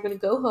 Instead, you're going to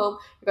go home,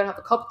 you're going to have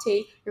a cup of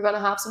tea, you're going to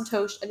have some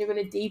toast, and you're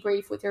going to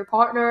debrief with your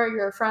partner,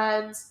 your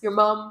friends, your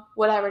mum,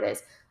 whatever it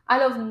is. I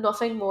love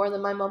nothing more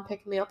than my mum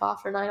picking me up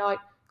after a night out,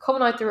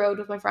 coming out the road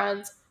with my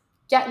friends,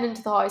 getting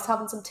into the house,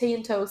 having some tea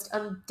and toast,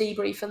 and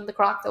debriefing the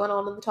crack that went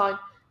on in the town.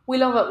 We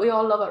love it. We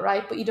all love it,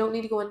 right? But you don't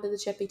need to go into the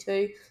chippy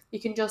too. You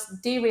can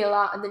just derail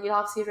that, and then you'll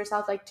have to save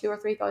yourself like 2 or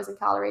 3 thousand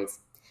calories.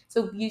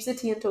 So use the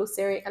tea and toast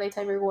theory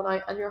anytime you're going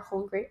out and you're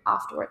hungry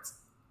afterwards.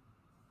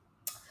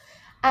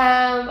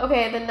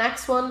 Okay, the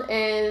next one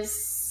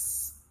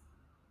is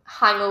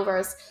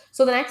hangovers.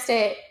 So the next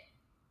day,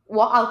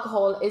 what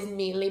alcohol is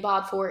mainly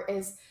bad for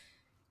is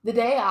the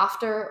day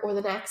after or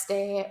the next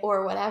day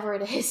or whatever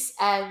it is,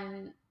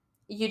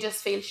 you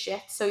just feel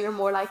shit. So you're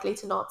more likely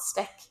to not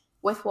stick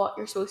with what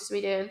you're supposed to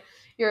be doing.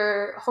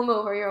 You're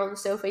hungover, you're on the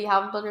sofa, you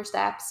haven't done your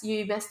steps,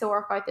 you missed the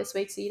workout this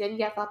week, so you didn't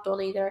get that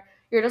done either.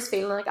 You're just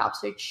feeling like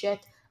absolute shit.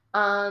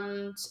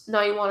 And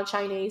now you want a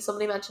Chinese.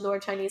 Somebody mentioned the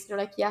word Chinese, and you're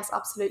like, yes,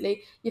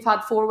 absolutely. You've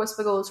had 4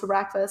 Wispa for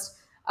breakfast,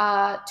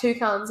 2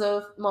 cans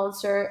of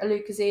Monster, a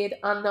Lucozade,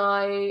 and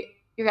now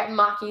you're getting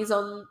Mackies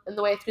on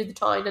the way through the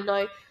town, and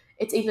now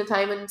it's evening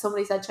time and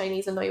somebody said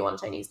Chinese and now you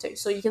want a Chinese too.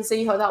 So you can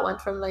see how that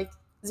went from like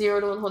 0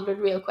 to 100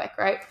 real quick,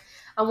 right?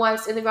 And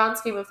whilst in the grand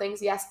scheme of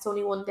things, yes, it's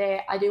only one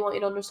day, I do want you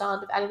to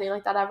understand if anything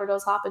like that ever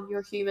does happen,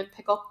 you're human,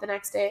 pick up the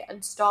next day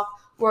and stop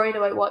worrying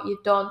about what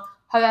you've done.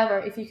 However,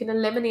 if you can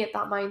eliminate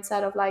that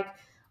mindset of like,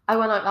 I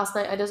went out last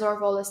night, I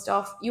deserve all this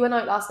stuff. You went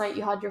out last night,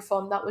 you had your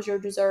fun, that was your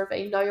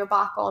deserving. Now you're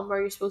back on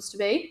where you're supposed to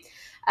be.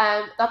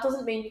 That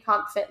doesn't mean you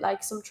can't fit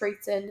like some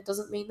treats in. It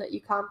doesn't mean that you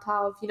can't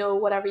have,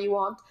 whatever you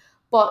want.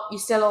 But you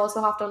still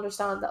also have to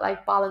understand that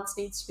like balance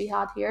needs to be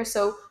had here.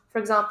 So for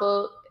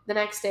example, the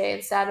next day,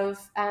 instead of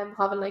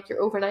having like your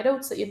overnight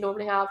oats that you'd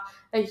normally have,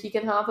 like you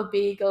can have a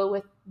bagel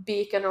with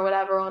bacon or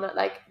whatever on it.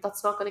 Like,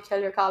 that's not going to kill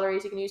your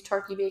calories. You can use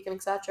turkey bacon,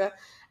 etc.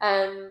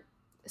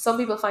 Some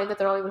people find that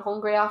they're not even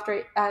hungry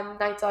after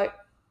nights out,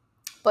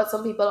 but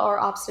some people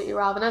are absolutely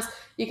ravenous.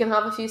 You can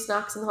have a few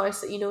snacks in the house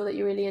that you know that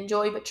you really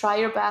enjoy, but try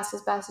your best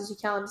as you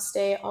can to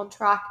stay on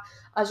track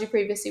as you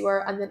previously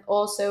were. And then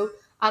also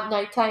at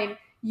night time,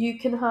 you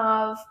can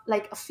have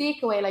like a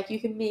fake away, like you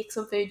can make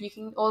some food. You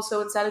can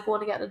also, instead of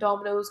going to get a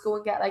Domino's, go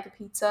and get like a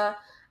pizza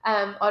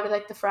out of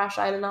like the Fresh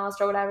Island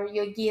Asda or whatever.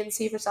 You again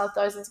save yourself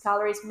thousands of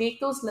calories. Make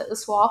those little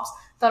swaps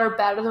that are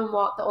better than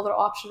what the other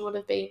option would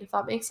have been, if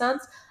that makes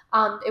sense,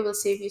 and it will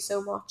save you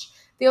so much.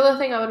 The other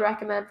thing I would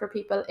recommend for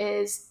people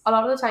is, a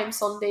lot of the time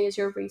Sunday is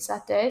your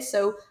reset day,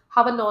 so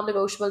have a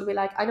non-negotiable to be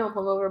like, I know I'm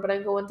hungover, but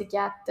I'm going to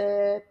get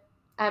the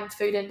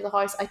food into the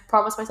house. I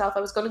promised myself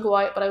I was going to go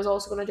out, but I was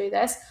also going to do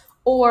this.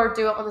 Or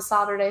do it on the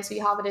Saturday so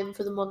you have it in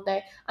for the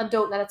Monday, and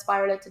don't let it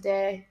spiral into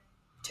day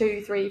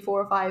 2, 3,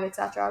 4, 5,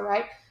 etc.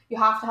 Right? You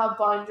have to have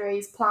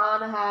boundaries,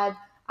 plan ahead,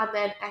 and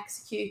then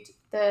execute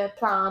the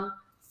plan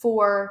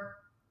for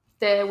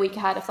the week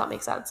ahead, if that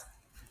makes sense.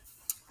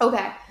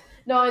 Okay,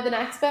 now the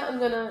next bit I'm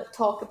going to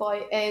talk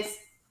about is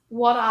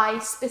what I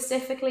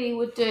specifically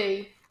would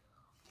do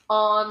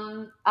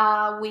on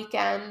a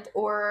weekend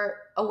or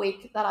a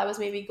week that I was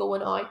maybe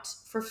going out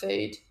for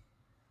food.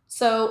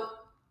 So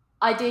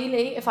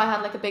ideally, if I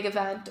had like a big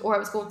event or I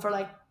was going for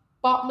like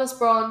bottomless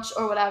brunch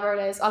or whatever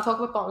it is, I'll talk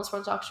about bottomless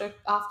brunch after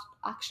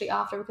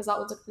because that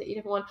one's a completely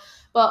different one.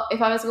 But if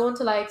I was going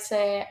to like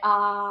say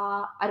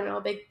I don't know,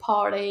 a big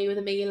party with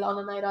a meal on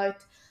a night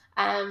out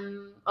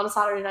on a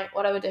Saturday night,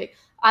 what I would do,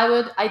 I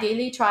would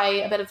ideally try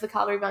a bit of the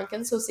calorie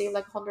banking, so save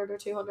like 100 or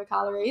 200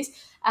 calories,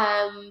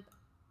 and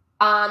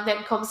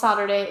then come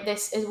Saturday,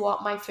 this is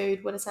what my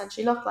food would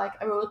essentially look like.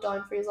 I wrote it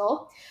down for you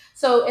all.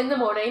 So in the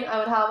morning, I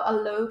would have a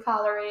low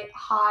calorie,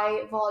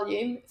 high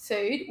volume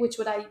food, which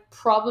would I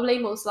probably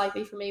most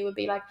likely for me would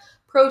be like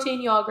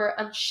protein yogurt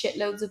and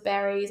shitloads of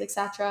berries,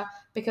 etc.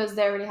 Because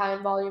they're really high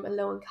in volume and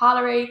low in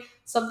calorie.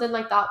 Something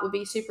like that would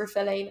be super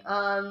filling,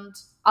 and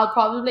I'll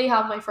probably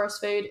have my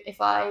first food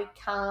if I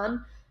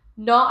can.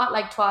 Not at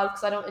like 12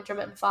 because I don't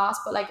intermittent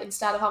fast, but like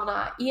instead of having it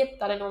at 8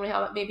 that I normally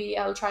have it, maybe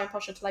I'll try and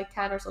push it to like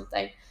 10 or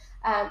something.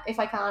 If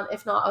I can.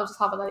 If not, I'll just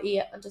have it at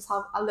 8 and just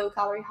have a low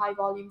calorie, high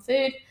volume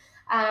food.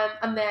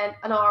 And then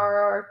an hour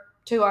or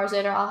 2 hours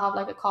later, I'll have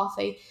like a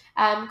coffee.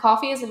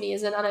 Coffee is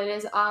amazing, and it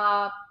is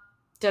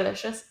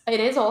delicious. It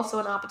is also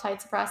an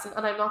appetite suppressant,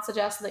 and I'm not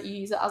suggesting that you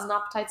use it as an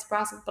appetite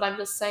suppressant, but I'm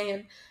just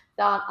saying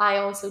that I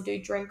also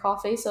do drink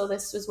coffee, so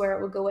this is where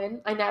it will go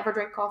in. I never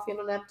drink coffee on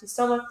an empty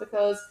stomach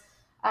because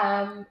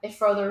it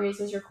further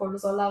raises your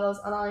cortisol levels,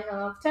 and I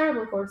have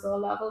terrible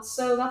cortisol levels,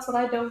 so that's what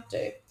I don't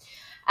do.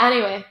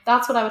 Anyway,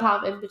 that's what I would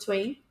have in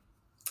between.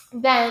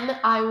 Then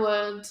I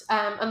would,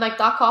 and like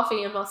that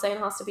coffee, I'm not saying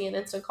it has to be an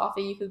instant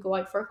coffee. You could go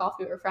out for a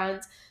coffee with your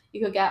friends. You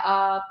could get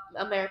a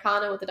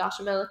Americano with a dash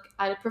of milk.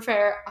 I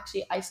prefer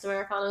actually iced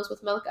Americanos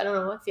with milk. I don't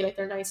know, I feel like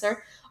they're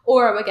nicer.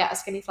 Or I would get a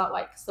skinny flat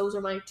white, because those are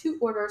my two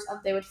orders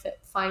and they would fit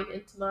fine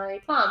into my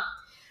plan.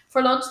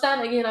 For lunch then,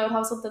 again, I would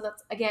have something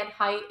that's, again,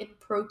 high in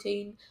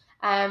protein,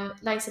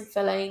 nice and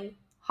filling,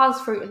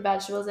 has fruit and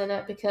vegetables in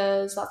it,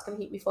 because that's going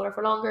to keep me fuller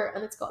for longer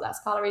and it's got less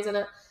calories in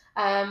it.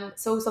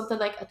 So something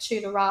like a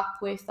tuna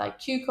wrap with like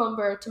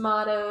cucumber,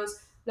 tomatoes,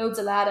 loads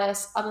of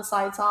lettuce, and a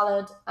side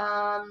salad,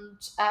 and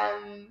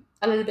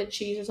a little bit of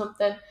cheese or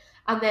something,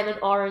 and then an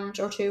orange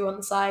or two on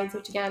the sides,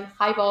 which again,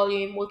 high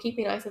volume, will keep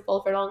me nice and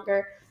full for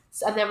longer.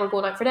 And then we're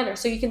going out for dinner.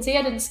 So you can see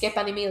I didn't skip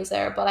any meals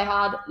there, but I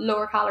had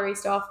lower calorie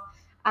stuff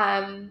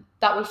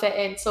that will fit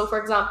in. So for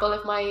example,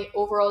 if my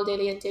overall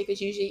daily intake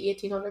is usually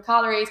 1800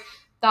 calories,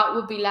 that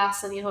would be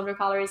less than the 800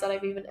 calories that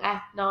I've even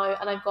ate now,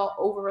 and I've got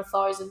over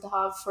 1,000 to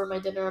have for my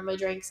dinner and my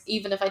drinks,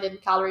 even if I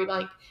didn't calorie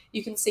bank.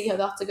 You can see how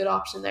that's a good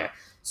option there.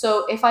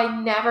 So if I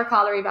never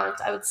calorie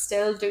banked, I would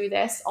still do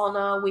this on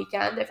a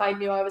weekend if I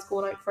knew I was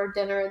going out for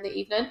dinner in the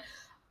evening.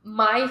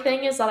 My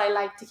thing is that I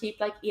like to keep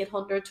like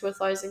 800 to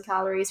 1,000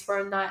 calories for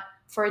a night,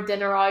 for a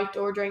dinner out,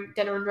 or drink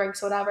dinner and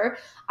drinks, whatever.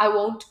 I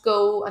won't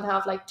go and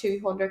have like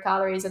 200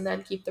 calories and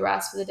then keep the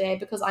rest for the day,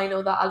 because I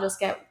know that I'll just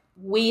get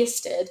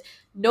wasted.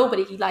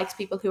 Nobody likes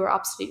people who are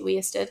absolutely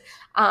wasted,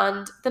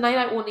 and the night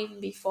out won't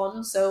even be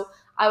fun. So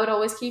I would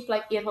always keep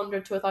like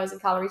 800 to 1,000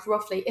 calories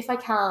roughly, if I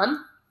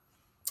can,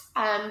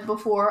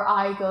 before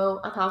I go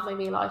and have my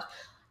meal out.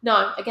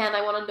 Now, again,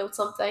 I want to note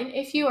something.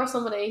 If you are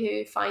somebody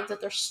who finds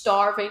that they're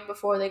starving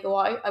before they go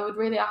out, I would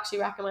really actually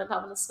recommend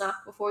having a snack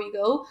before you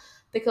go,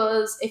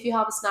 because if you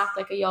have a snack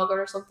like a yogurt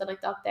or something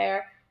like that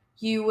there,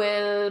 you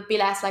will be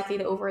less likely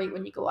to overeat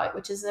when you go out,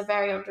 which is a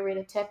very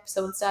underrated tip.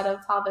 So instead of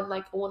having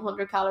like a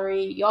 100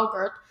 calorie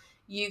yogurt,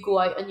 you go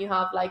out and you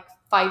have like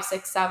 5,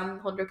 6,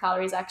 700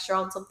 calories extra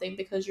on something,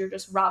 because you're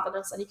just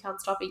ravenous and you can't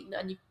stop eating,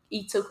 and you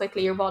eat so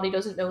quickly your body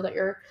doesn't know that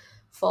you're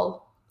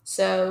full.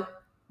 So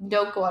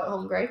don't go out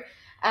hungry.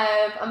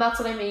 And that's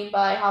what I mean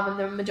by having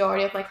the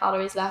majority of my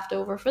calories left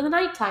over for the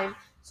night time,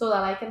 so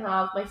that I can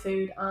have my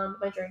food and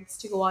my drinks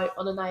to go out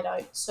on a night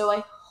out. So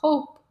I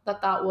hope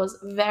that that was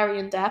very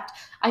in depth.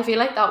 I feel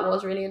like that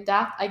was really in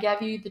depth. I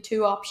gave you the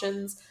two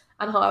options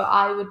and how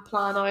I would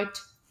plan out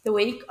the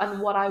week and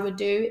what I would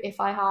do if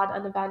I had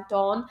an event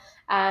on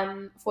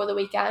for the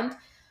weekend.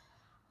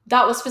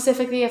 That was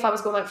specifically if I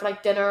was going out for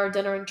like dinner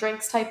and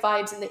drinks type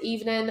vibes in the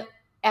evening.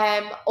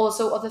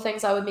 Also other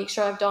things I would make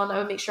sure I've done, I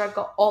would make sure I've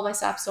got all my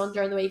steps done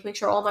during the week, make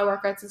sure all my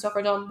workouts and stuff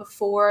are done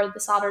before the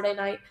Saturday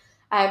night,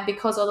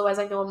 because otherwise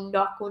I know I'm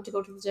not going to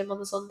go to the gym on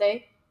the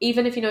Sunday.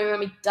 Even if you know you're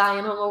going to be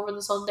dying hungover on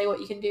the Sunday, what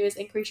you can do is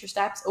increase your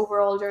steps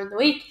overall during the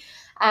week,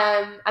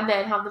 and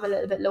then have them a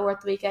little bit lower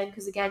at the weekend,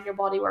 because again, your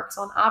body works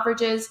on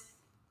averages.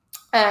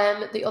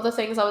 The other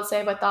things I would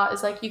say about that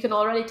is, like, you can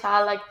already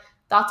tell, like,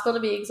 that's going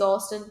to be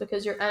exhausting,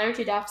 because your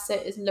energy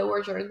deficit is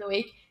lower during the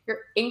week. You're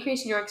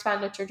increasing your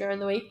expenditure during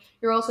the week.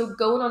 You're also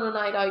going on a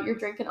night out. You're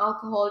drinking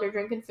alcohol. You're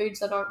drinking foods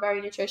that aren't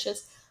very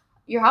nutritious.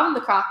 You're having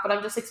the crack, but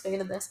I'm just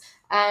explaining this.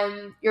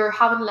 You're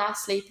having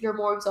less sleep. You're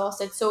more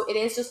exhausted. So it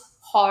is just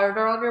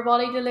harder on your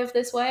body to live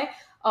this way,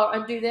 or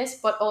and do this.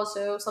 But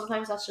also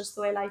sometimes that's just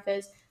the way life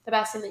is. The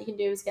best thing that you can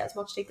do is get as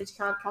much sleep as you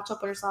can, catch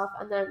up on yourself,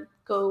 and then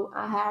go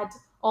ahead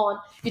on.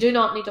 You do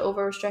not need to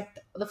over restrict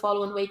the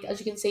following week. As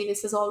you can see,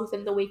 this is all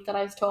within the week that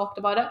I've talked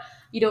about it.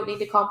 You don't need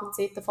to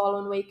compensate the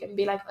following week and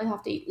be like, I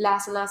have to eat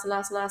less and less and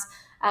less and less,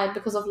 and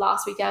because of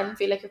last weekend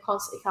feel like you're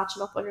constantly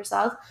catching up on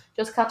yourself.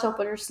 Just catch up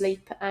on your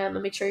sleep,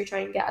 and make sure you try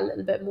and get a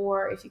little bit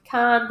more if you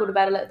can. Go to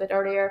bed a little bit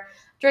earlier,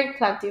 drink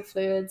plenty of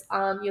fluids,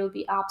 and you'll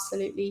be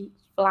absolutely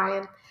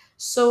flying.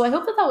 So I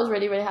hope that that was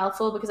really, really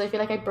helpful, because I feel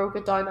like I broke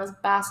it down as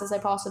best as I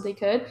possibly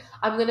could.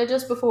 I'm going to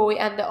just, before we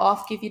end it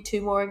off, give you two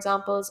more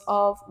examples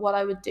of what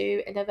I would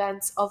do in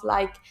events of,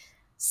 like,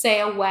 say,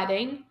 a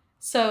wedding.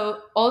 So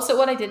also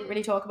what I didn't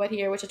really talk about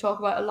here, which I talk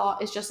about a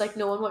lot, is just like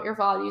knowing what your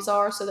values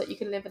are so that you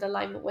can live in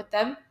alignment with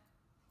them.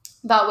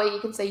 That way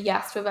you can say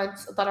yes to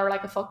events that are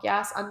like a fuck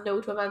yes, and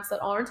no to events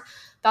that aren't.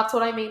 That's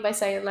what I mean by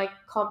saying, like,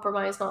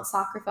 compromise, not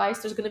sacrifice.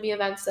 There's going to be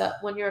events that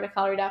when you're in a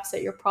calorie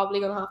deficit, you're probably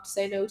going to have to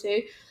say no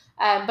to.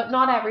 But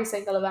not every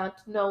single event.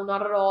 No,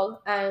 not at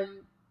all.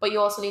 But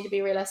you also need to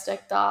be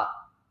realistic that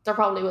there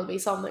probably will be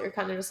some that you're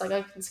kind of just like,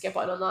 I can skip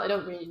out on that. I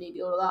don't really need to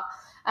go to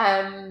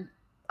that.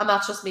 And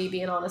that's just me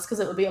being honest, because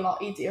it would be a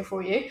lot easier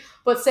for you.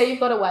 But say you've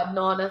got a wedding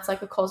on, and it's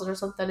like a cousin or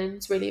something, and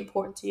it's really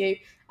important to you.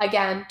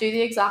 Again, do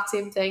the exact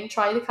same thing.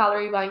 Try the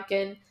calorie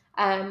banking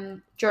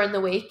during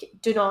the week.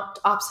 Do not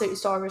absolutely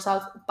starve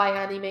yourself by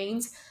any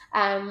means.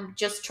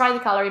 Just try the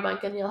calorie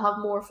banking. You'll have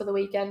more for the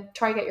weekend.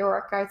 Try get your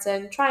workouts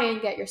in. Try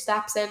and get your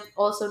steps in.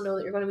 Also know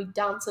that you're going to be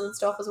dancing and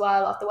stuff as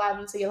well at the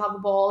wedding, so you'll have a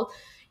ball.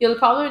 You'll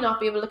probably not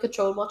be able to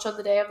control much on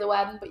the day of the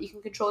wedding, but you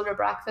can control your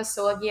breakfast.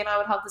 So again, I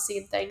would have the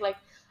same thing. Like,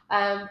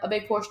 a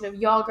big portion of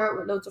yogurt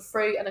with loads of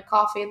fruit and a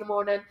coffee in the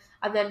morning.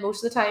 And then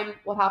most of the time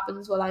what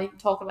happens, well, I'm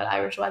talking about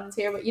Irish weddings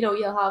here, but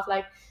you'll have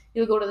like,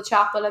 you'll go to the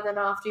chapel, and then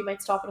after you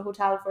might stop at a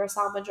hotel for a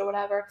sandwich or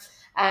whatever,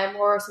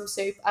 or some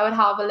soup. I would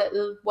have a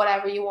little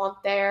whatever you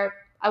want there.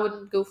 I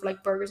wouldn't go for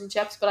like burgers and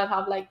chips, but I'd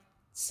have like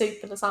soup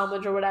and a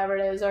sandwich or whatever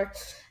it is, or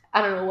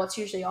I don't know what's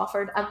usually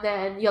offered. And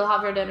then you'll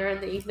have your dinner in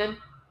the evening.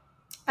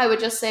 I would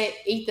just say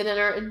eat the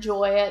dinner,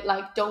 enjoy it,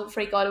 like don't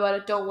freak out about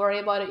it, don't worry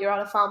about it, you're at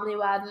a family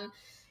wedding.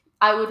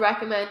 I would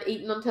recommend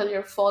eating until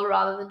you're full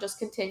rather than just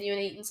continuing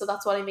eating. So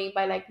that's what I mean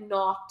by like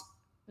not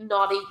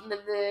eating in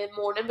the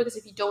morning, because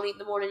if you don't eat in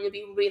the morning you'll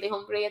be really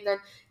hungry, and then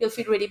you'll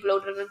feel really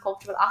bloated and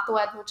uncomfortable at the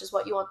wedding, which is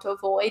what you want to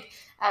avoid.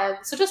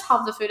 So just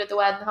have the food at the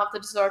wedding, have the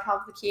dessert,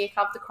 have the cake,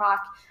 have the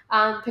crack,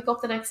 and pick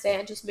up the next day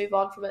and just move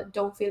on from it, and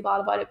don't feel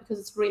bad about it, because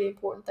it's really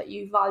important that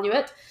you value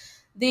it.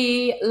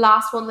 The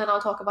last one then I'll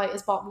talk about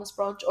is bottomless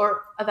brunch,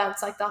 or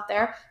events like that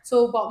there.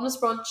 So bottomless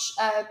brunch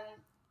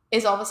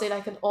is obviously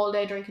like an all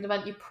day drinking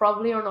event. You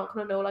probably are not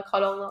going to know like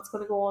how long that's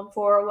going to go on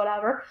for or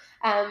whatever.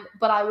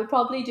 But I would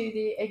probably do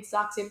the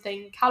exact same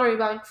thing, calorie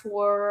bank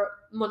for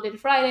Monday to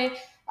Friday.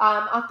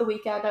 At the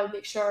weekend I would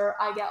make sure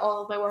I get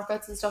all of my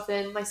workouts and stuff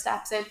in, my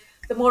steps in.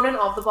 The morning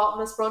of the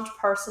bottomless brunch,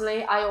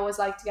 personally, I always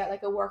like to get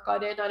like a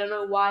workout in. I don't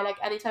know why, like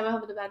anytime I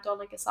have an event on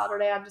like a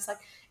Saturday, I'm just like,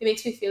 it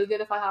makes me feel good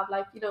if I have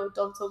like,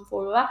 done some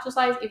form of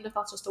exercise, even if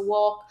that's just a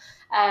walk,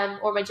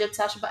 or my gym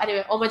session. But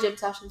anyway, all my gym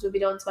sessions would be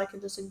done so I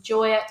can just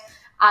enjoy it.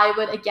 I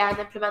would again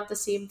implement the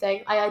same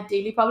thing. I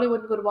ideally probably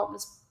wouldn't go to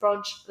bottomless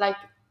brunch like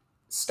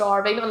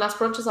starving, unless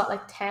brunch is at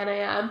like 10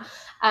 a.m.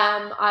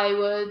 I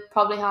would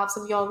probably have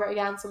some yogurt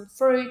again, some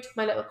fruit,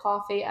 my little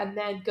coffee, and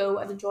then go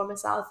and enjoy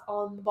myself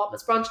on the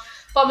bottomless brunch.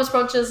 Bottomless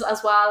brunches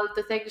as well,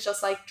 the thing is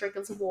just like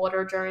drinking some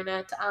water during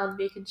it and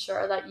making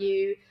sure that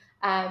you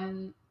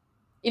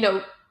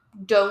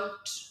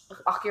don't,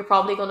 you're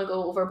probably going to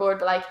go overboard,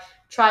 but like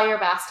try your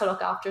best to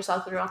look after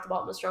yourself when you're at the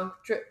bottomless drunk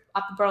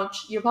at the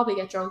brunch. You'll probably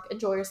get drunk,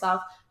 enjoy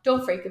yourself,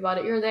 don't freak about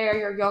it, you're there,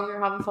 you're young, you're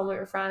having fun with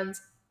your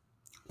friends,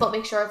 but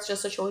make sure it's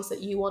just a choice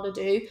that you want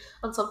to do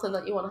and something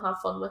that you want to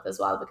have fun with as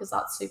well, because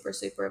that's super,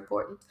 super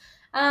important.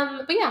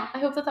 But yeah, I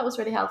hope that was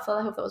really helpful.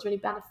 I hope that was really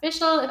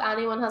beneficial. If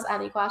anyone has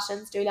any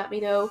questions, do let me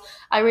know.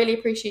 I really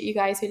appreciate you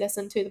guys who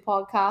listen to the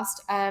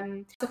podcast.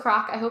 The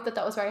crack. I hope that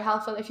was very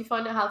helpful. If you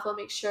find it helpful,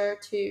 make sure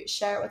to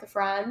share it with a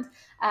friend,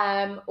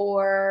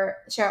 or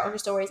share it on your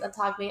stories and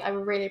tag me. I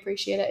would really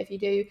appreciate it if you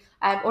do.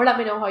 Or let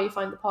me know how you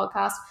find the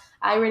podcast.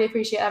 I really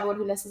appreciate everyone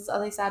who listens.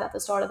 As I said at the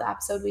start of the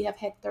episode, we have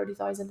hit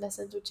 30,000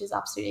 listens, which is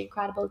absolutely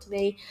incredible to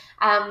me.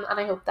 And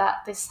I hope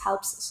that this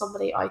helps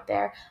somebody out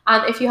there.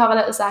 And if you have a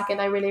little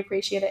second, I really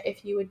appreciate it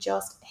if you would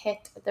just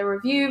hit the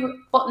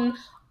review button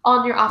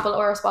on your Apple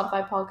or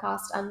Spotify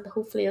podcast, and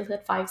hopefully it'll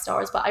hit 5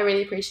 stars. But I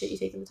really appreciate you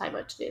taking the time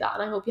out to do that.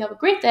 And I hope you have a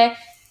great day.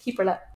 Keep her lit.